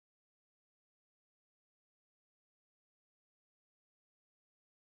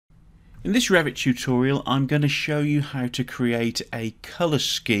In this Revit tutorial, I'm going to show you how to create a color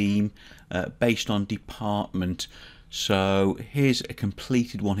scheme based on department. So here's a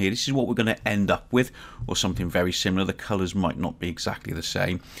completed one here. This is what we're going to end up with, or something very similar. The colors might not be exactly the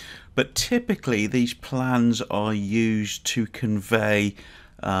same, but typically these plans are used to convey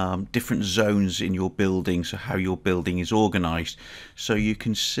different zones in your building, so how your building is organized. So you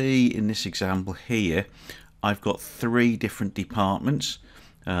can see in this example here, I've got 3 different departments.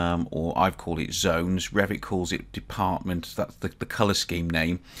 Or I've called it zones. Revit calls it department. That's the color scheme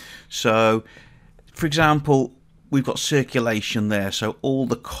name. So for example, we've got circulation there, so all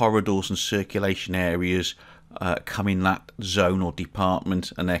the corridors and circulation areas come in that zone or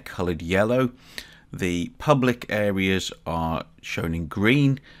department, and they're colored yellow. The public areas are shown in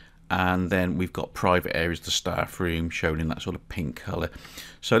green, and then we've got private areas, the staff room, shown in that sort of pink color.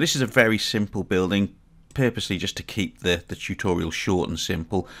 So this is a very simple building, purposely just to keep the tutorial short and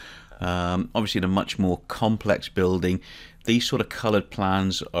simple. Obviously in a much more complex building, these sort of coloured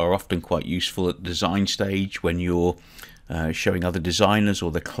plans are often quite useful at the design stage when you're showing other designers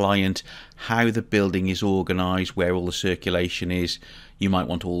or the client how the building is organised, where all the circulation is. You might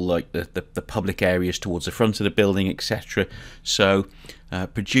want all like the public areas towards the front of the building, etc. So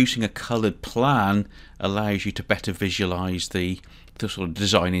producing a coloured plan allows you to better visualise the sort of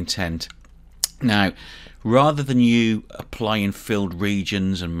design intent. Now, rather than you applying filled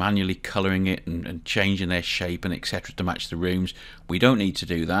regions and manually colouring it and changing their shape and etc. to match the rooms, we don't need to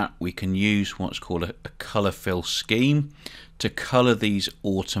do that. We can use what's called a colour fill scheme to colour these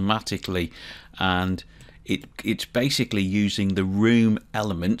automatically, and it's basically using the room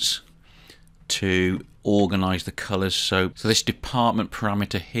elements to organise the colours. So this department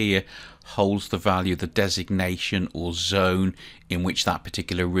parameter here holds the value of the designation or zone in which that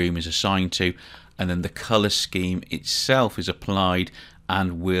particular room is assigned to, and then the color scheme itself is applied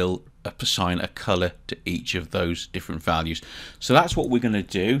and will assign a color to each of those different values. So that's what we're going to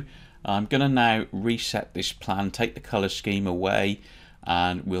do. I'm going to now reset this plan, take the color scheme away,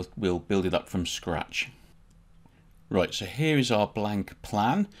 and we'll build it up from scratch. Right, so here is our blank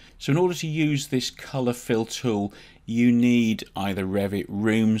plan. So in order to use this color fill tool, you need either Revit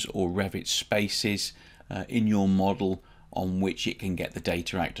Rooms or Revit Spaces in your model on which it can get the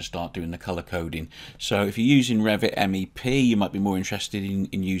data out to start doing the color coding. So if you're using Revit MEP, you might be more interested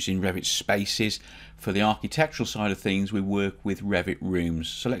in using Revit Spaces. For the architectural side of things, we work with Revit Rooms.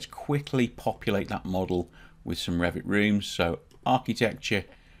 So let's quickly populate that model with some Revit Rooms. So architecture,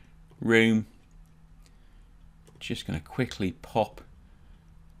 room, just going to quickly pop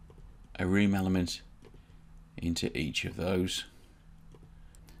a room element into each of those.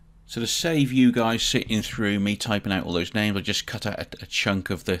 So to save you guys sitting through me typing out all those names, I just cut out a chunk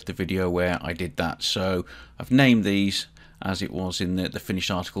of the video where I did that. So I've named these as it was in the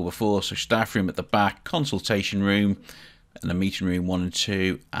finished article before. So staff room at the back, consultation room, and the meeting room 1 and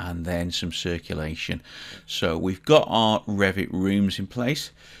 2, and then some circulation. So we've got our Revit Rooms in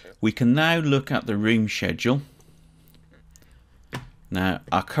place. We can now look at the room schedule. Now,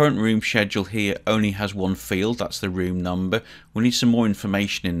 our current room schedule here only has one field, that's the room number. We need some more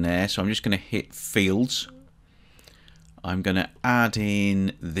information in there, so I'm just going to hit Fields. I'm going to add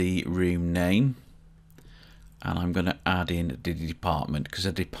in the room name, and I'm going to add in the department, because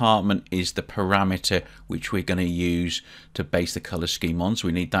the department is the parameter which we're going to use to base the colour scheme on, so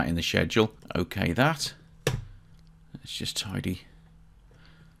we need that in the schedule. OK, that. Let's just tidy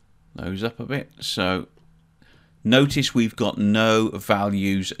those up a bit. So notice we've got no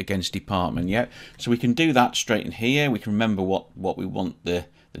values against department yet, so we can do that straight in here. We can remember what we want the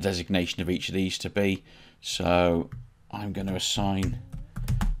designation of each of these to be. So I'm going to assign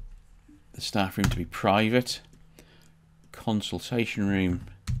the staff room to be private, consultation room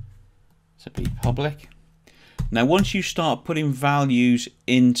to be public. Now once you start putting values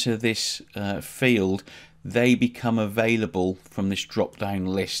into this field, they become available from this drop down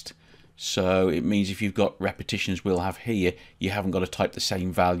list. So it means if you've got repetitions we'll have here, you haven't got to type the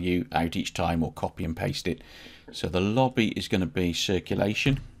same value out each time or copy and paste it. So the lobby is going to be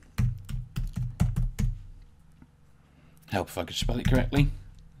circulation. Help if I could spell it correctly.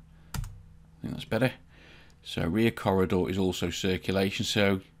 I think that's better. So rear corridor is also circulation,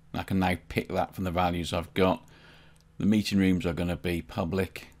 so I can now pick that from the values I've got. The meeting rooms are going to be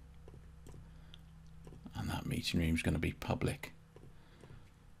public, and that meeting room is going to be public.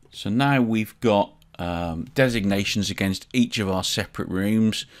 So now we've got designations against each of our separate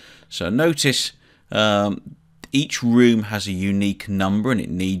rooms. So notice each room has a unique number, and it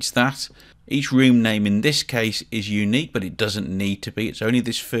needs that. Each room name in this case is unique, but it doesn't need to be. It's only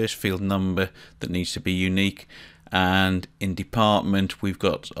this first field number that needs to be unique. and in department we've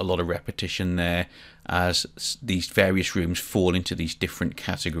got a lot of repetition there as these various rooms fall into these different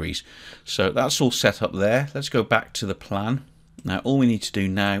categories. So that's all set up there. Let's go back to the plan. Now all we need to do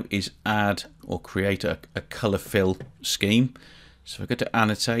now is add or create a color fill scheme. So I go to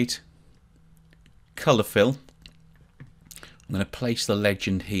annotate, color fill. I'm going to place the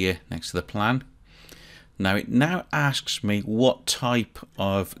legend here next to the plan. Now it now asks me what type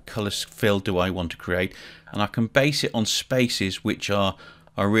of color fill do I want to create, and I can base it on spaces which are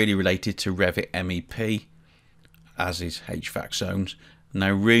really related to Revit MEP, as is HVAC zones.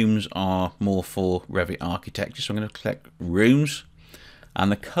 Now rooms are more for Revit architecture, so I'm going to click rooms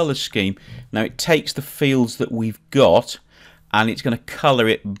and the color scheme. Now it takes the fields that we've got and it's going to color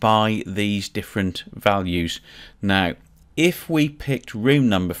it by these different values. Now if we picked room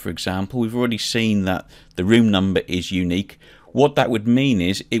number, for example, we've already seen that the room number is unique. What that would mean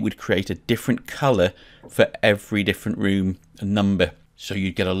is it would create a different color for every different room number. So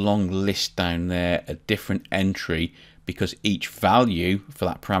you'd get a long list down there, a different entry, because each value for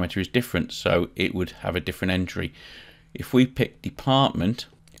that parameter is different. So it would have a different entry. If we pick department,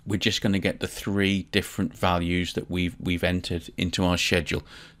 we're just going to get the 3 different values that we've entered into our schedule.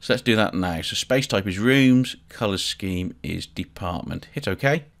 So let's do that now. So space type is rooms, color scheme is department. Hit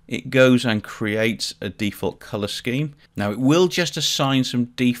OK. It goes and creates a default color scheme. Now it will just assign some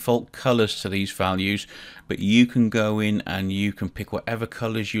default colors to these values, but you can go in and you can pick whatever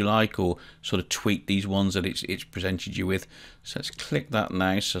colors you like or sort of tweak these ones that it's presented you with. So let's click that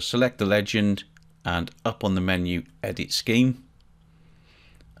now. So select the legend and up on the menu, edit scheme.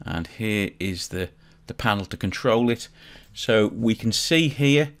 And here is the panel to control it. So we can see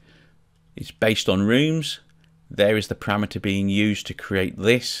here it's based on rooms. There is the parameter being used to create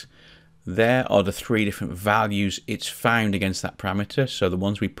this. There are the 3 different values it's found against that parameter. So the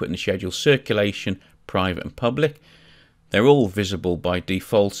ones we put in the schedule: circulation, private and public. They're all visible by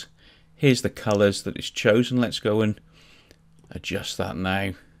default. Here's the colors that it's chosen. Let's go and adjust that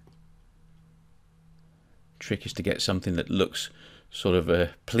now. Trick is to get something that looks sort of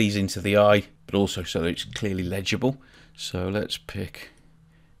pleasing to the eye, but also so that it's clearly legible. So let's pick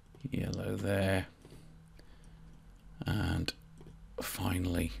yellow there, and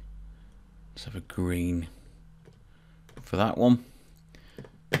finally let's have a green for that one.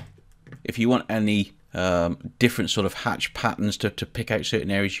 If you want any different sort of hatch patterns to pick out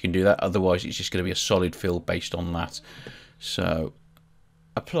certain areas, you can do that. Otherwise it's just going to be a solid fill based on that. So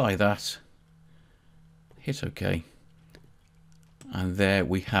apply that, hit OK. And there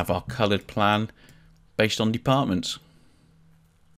we have our coloured plan based on departments.